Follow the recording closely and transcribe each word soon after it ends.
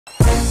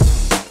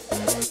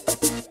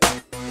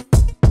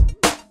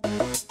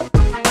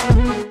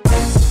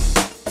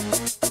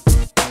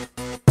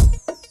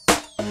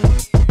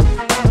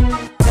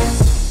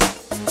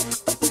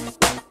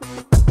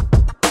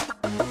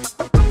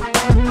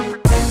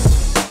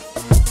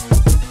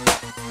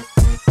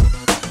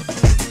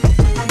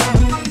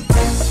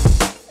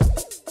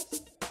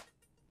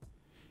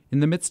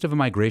the midst of a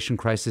migration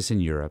crisis in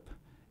Europe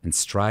and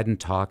strident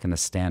talk and a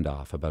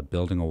standoff about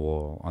building a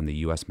wall on the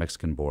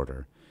U.S.-Mexican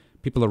border,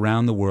 people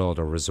around the world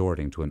are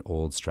resorting to an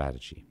old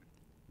strategy: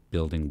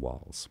 building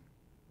walls.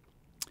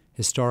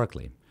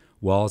 Historically,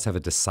 walls have a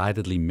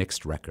decidedly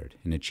mixed record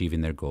in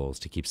achieving their goals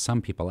to keep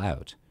some people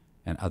out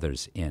and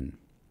others in.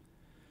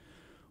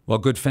 While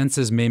good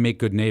fences may make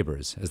good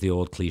neighbors, as the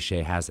old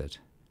cliché has it,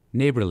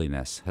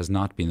 neighborliness has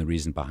not been the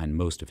reason behind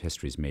most of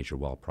history's major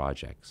wall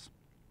projects.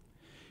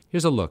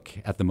 Here's a look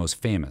at the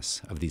most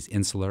famous of these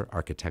insular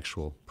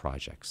architectural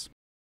projects.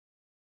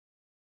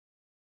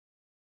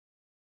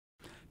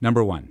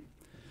 Number 1,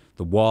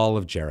 the Wall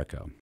of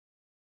Jericho.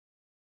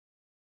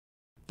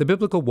 The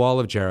biblical Wall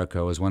of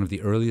Jericho is one of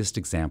the earliest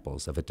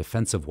examples of a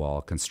defensive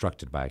wall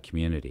constructed by a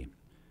community.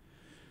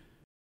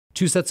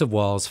 Two sets of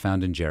walls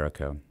found in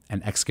Jericho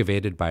and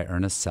excavated by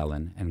Ernest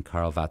Sellin and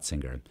Karl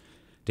Watzinger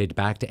date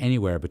back to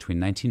anywhere between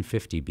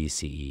 1950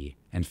 BCE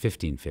and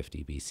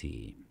 1550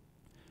 BCE.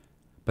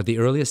 But the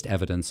earliest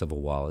evidence of a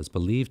wall is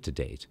believed to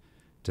date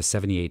to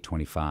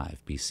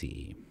 7825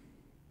 BCE.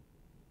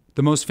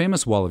 The most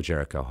famous wall of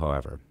Jericho,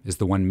 however, is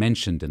the one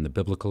mentioned in the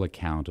biblical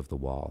account of the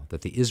wall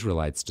that the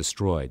Israelites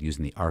destroyed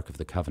using the Ark of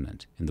the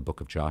Covenant in the book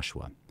of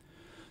Joshua.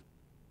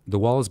 The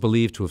wall is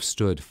believed to have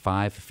stood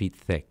 5 feet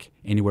thick,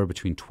 anywhere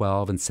between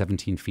 12 and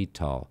 17 feet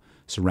tall,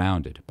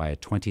 surrounded by a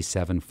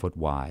 27-foot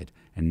wide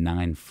and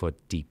 9-foot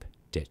deep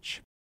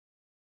ditch.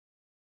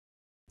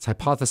 It's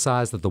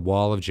hypothesized that the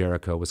Wall of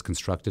Jericho was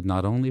constructed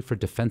not only for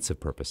defensive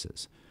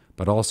purposes,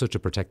 but also to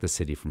protect the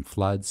city from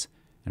floods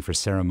and for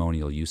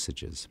ceremonial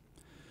usages.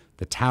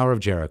 The Tower of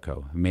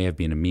Jericho may have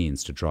been a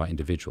means to draw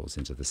individuals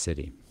into the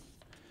city.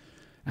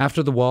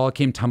 After the wall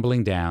came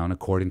tumbling down,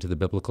 according to the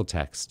biblical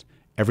text,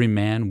 every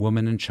man,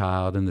 woman, and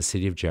child in the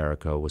city of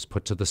Jericho was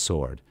put to the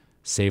sword,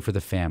 save for the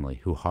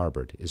family who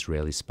harbored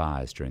Israeli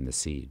spies during the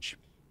siege.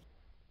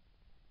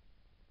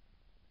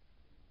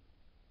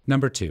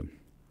 Number 2,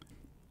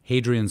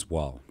 Hadrian's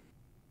Wall.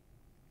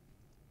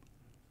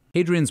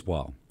 Hadrian's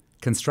Wall,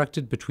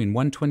 constructed between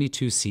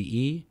 122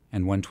 CE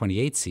and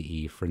 128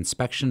 CE for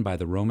inspection by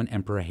the Roman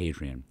Emperor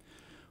Hadrian,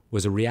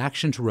 was a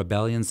reaction to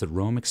rebellions that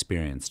Rome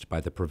experienced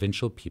by the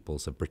provincial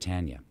peoples of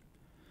Britannia.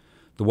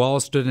 The wall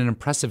stood an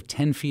impressive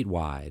 10 feet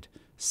wide,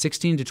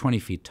 16 to 20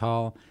 feet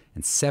tall,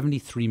 and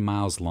 73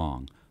 miles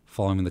long,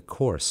 following the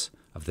course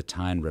of the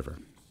Tyne River.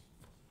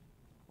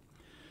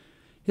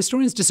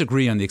 Historians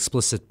disagree on the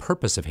explicit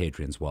purpose of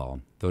Hadrian's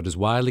Wall, though it is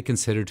widely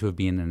considered to have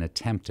been an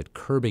attempt at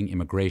curbing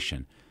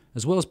immigration,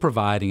 as well as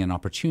providing an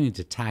opportunity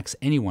to tax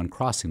anyone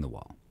crossing the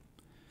wall.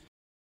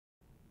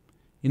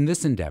 In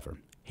this endeavor,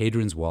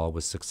 Hadrian's Wall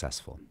was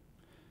successful.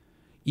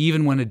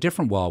 Even when a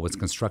different wall was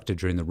constructed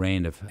during the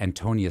reign of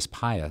Antonius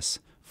Pius,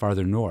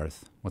 farther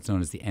north, what's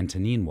known as the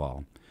Antonine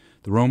Wall,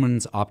 the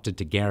Romans opted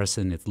to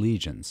garrison its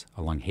legions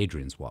along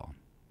Hadrian's Wall.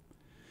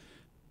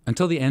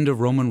 Until the end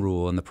of Roman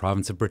rule in the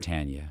province of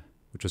Britannia,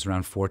 which was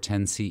around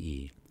 410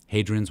 CE,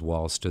 Hadrian's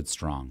Wall stood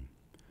strong.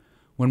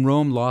 When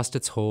Rome lost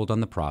its hold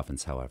on the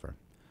province, however,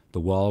 the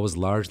wall was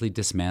largely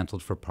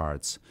dismantled for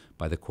parts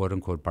by the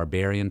quote-unquote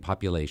barbarian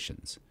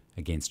populations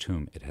against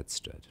whom it had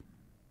stood.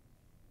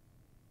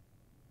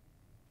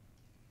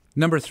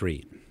 Number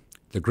 3,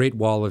 the Great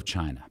Wall of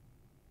China.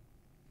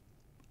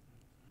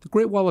 The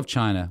Great Wall of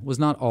China was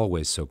not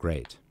always so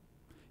great.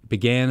 It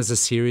began as a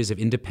series of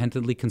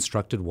independently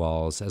constructed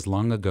walls as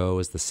long ago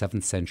as the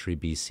 7th century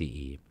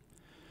BCE.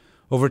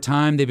 Over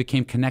time, they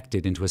became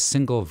connected into a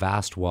single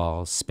vast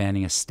wall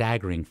spanning a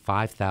staggering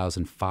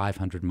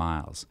 5,500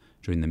 miles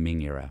during the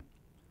Ming era.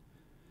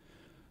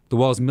 The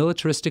wall's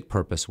militaristic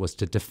purpose was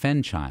to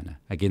defend China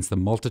against the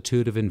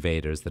multitude of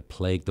invaders that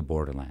plagued the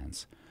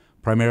borderlands,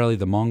 primarily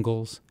the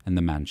Mongols and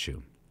the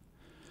Manchu.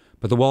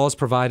 But the walls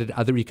provided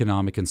other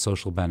economic and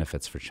social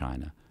benefits for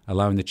China,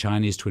 allowing the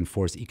Chinese to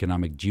enforce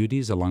economic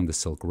duties along the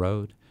Silk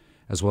Road,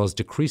 as well as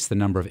decrease the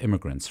number of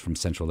immigrants from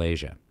Central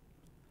Asia.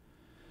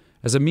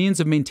 As a means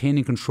of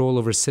maintaining control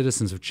over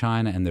citizens of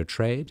China and their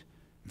trade,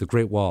 the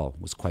Great Wall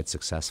was quite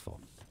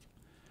successful.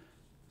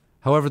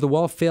 However, the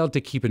wall failed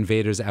to keep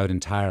invaders out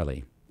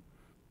entirely.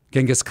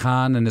 Genghis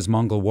Khan and his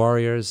Mongol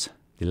warriors,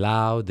 the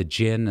Lao, the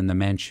Jin, and the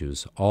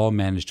Manchus all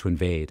managed to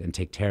invade and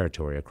take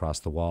territory across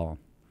the wall.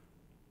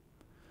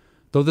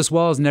 Though this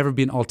wall has never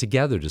been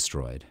altogether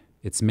destroyed,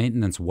 its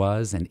maintenance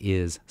was and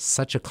is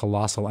such a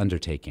colossal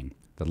undertaking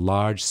that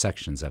large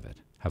sections of it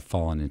have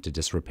fallen into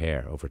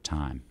disrepair over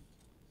time.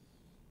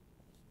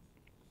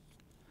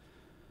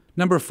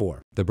 Number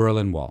 4, the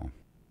Berlin Wall.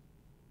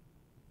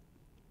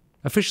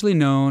 Officially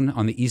known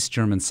on the East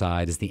German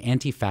side as the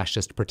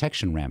anti-fascist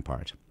protection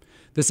rampart,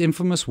 this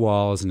infamous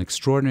wall is an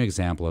extraordinary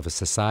example of a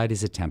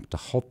society's attempt to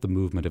halt the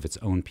movement of its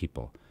own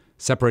people,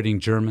 separating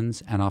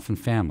Germans and often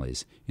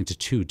families into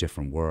two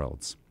different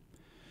worlds.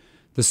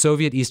 The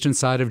Soviet eastern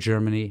side of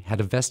Germany had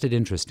a vested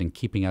interest in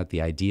keeping out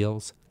the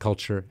ideals,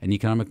 culture, and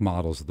economic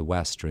models of the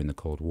West during the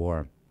Cold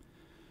War.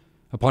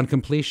 Upon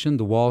completion,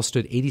 the wall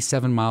stood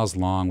 87 miles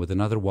long with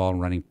another wall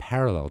running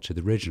parallel to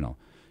the original,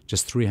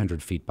 just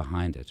 300 feet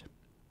behind it.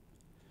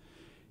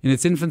 In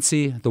its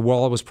infancy, the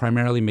wall was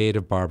primarily made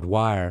of barbed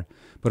wire,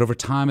 but over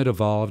time it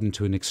evolved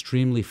into an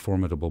extremely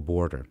formidable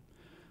border.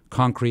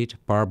 Concrete,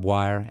 barbed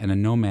wire, and a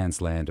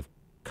no-man's land of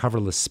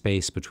coverless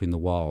space between the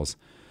walls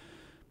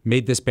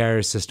made this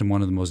barrier system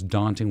one of the most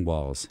daunting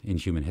walls in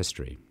human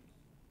history.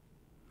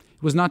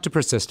 It was not to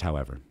persist,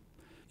 however.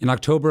 In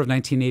October of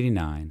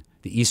 1989,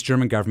 the East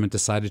German government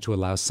decided to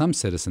allow some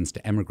citizens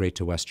to emigrate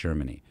to West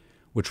Germany,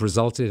 which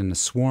resulted in a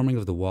swarming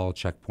of the wall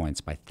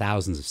checkpoints by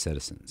thousands of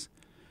citizens.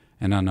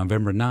 And on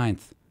November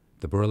 9th,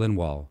 the Berlin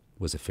Wall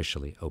was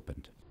officially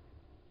opened.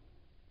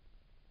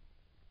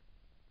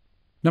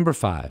 Number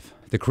 5,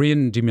 the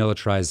Korean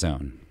Demilitarized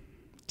Zone,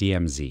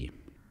 DMZ.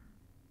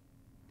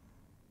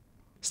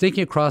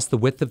 Snaking across the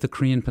width of the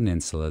Korean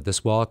peninsula,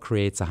 this wall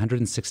creates a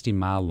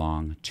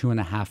 160-mile-long,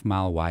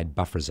 2.5-mile-wide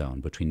buffer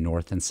zone between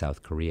North and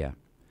South Korea.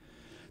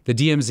 The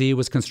DMZ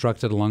was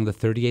constructed along the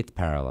 38th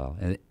parallel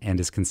and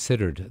is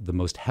considered the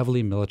most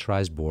heavily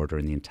militarized border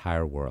in the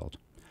entire world.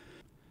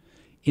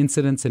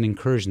 Incidents and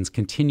incursions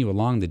continue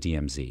along the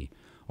DMZ,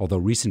 although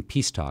recent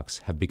peace talks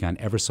have begun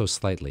ever so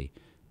slightly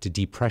to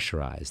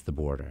depressurize the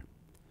border.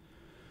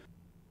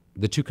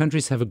 The two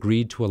countries have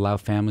agreed to allow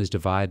families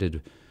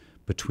divided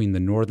between the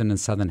northern and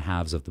southern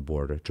halves of the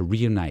border to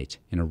reunite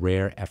in a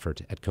rare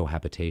effort at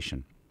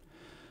cohabitation.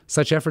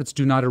 Such efforts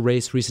do not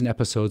erase recent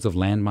episodes of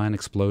landmine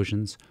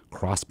explosions,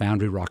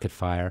 cross-boundary rocket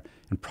fire,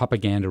 and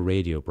propaganda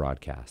radio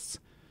broadcasts,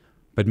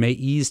 but may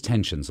ease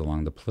tensions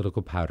along the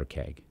political powder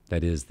keg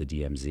that is the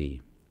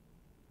DMZ.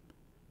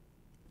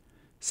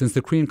 Since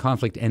the Korean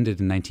conflict ended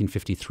in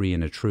 1953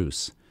 in a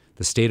truce,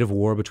 the state of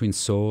war between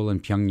Seoul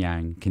and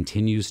Pyongyang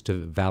continues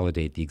to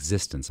validate the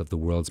existence of the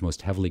world's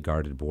most heavily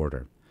guarded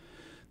border.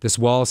 This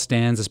wall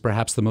stands as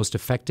perhaps the most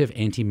effective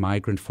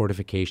anti-migrant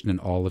fortification in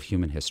all of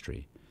human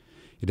history.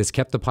 It has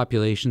kept the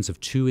populations of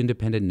two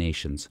independent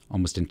nations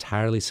almost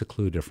entirely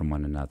secluded from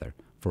one another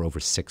for over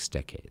 6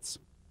 decades.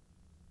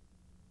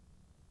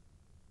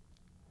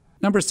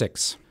 Number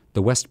 6,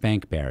 the West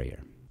Bank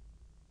Barrier.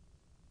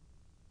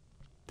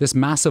 This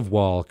massive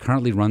wall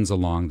currently runs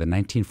along the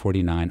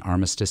 1949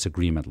 Armistice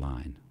Agreement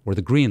line, or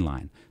the Green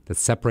Line, that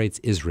separates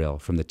Israel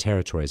from the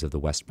territories of the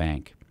West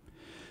Bank.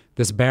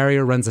 This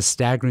barrier runs a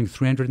staggering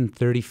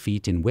 330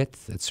 feet in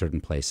width at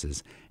certain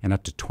places and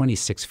up to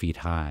 26 feet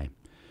high.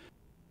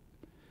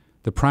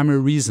 The primary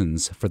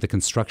reasons for the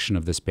construction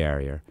of this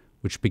barrier,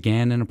 which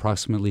began in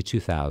approximately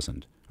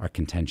 2000, are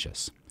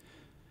contentious.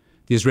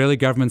 The Israeli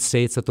government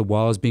states that the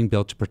wall is being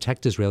built to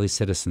protect Israeli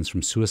citizens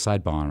from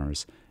suicide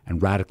bombers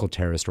and radical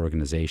terrorist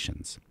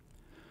organizations.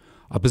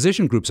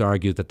 Opposition groups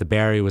argue that the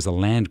barrier was a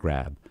land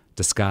grab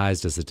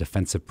disguised as a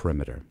defensive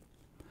perimeter.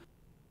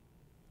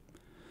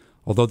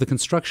 Although the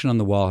construction on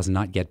the wall has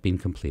not yet been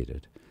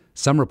completed,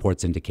 some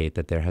reports indicate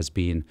that there has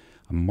been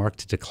a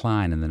marked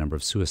decline in the number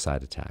of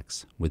suicide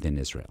attacks within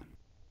Israel.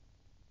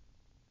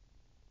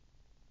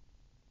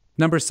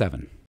 Number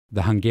 7,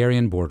 the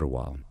Hungarian border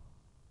wall.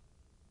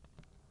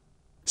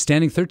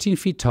 Standing 13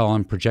 feet tall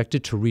and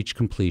projected to reach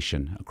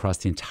completion across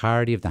the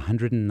entirety of the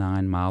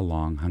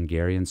 109-mile-long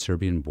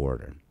Hungarian-Serbian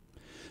border,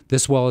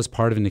 this wall is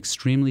part of an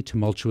extremely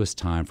tumultuous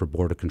time for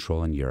border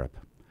control in Europe.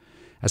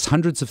 As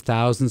hundreds of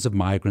thousands of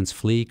migrants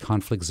flee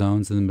conflict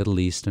zones in the Middle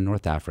East and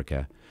North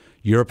Africa,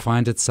 Europe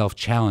finds itself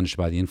challenged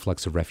by the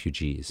influx of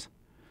refugees.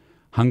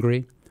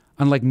 Hungary,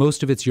 unlike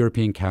most of its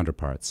European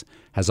counterparts,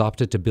 has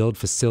opted to build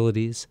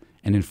facilities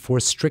and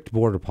enforce strict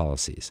border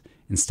policies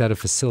instead of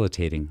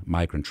facilitating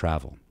migrant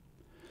travel.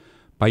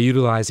 By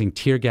utilizing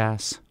tear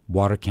gas,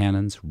 water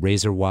cannons,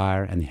 razor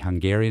wire, and the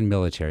Hungarian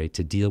military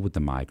to deal with the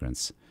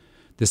migrants,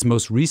 this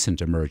most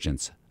recent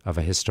emergence of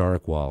a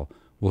historic wall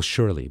will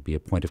surely be a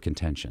point of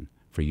contention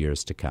for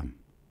years to come.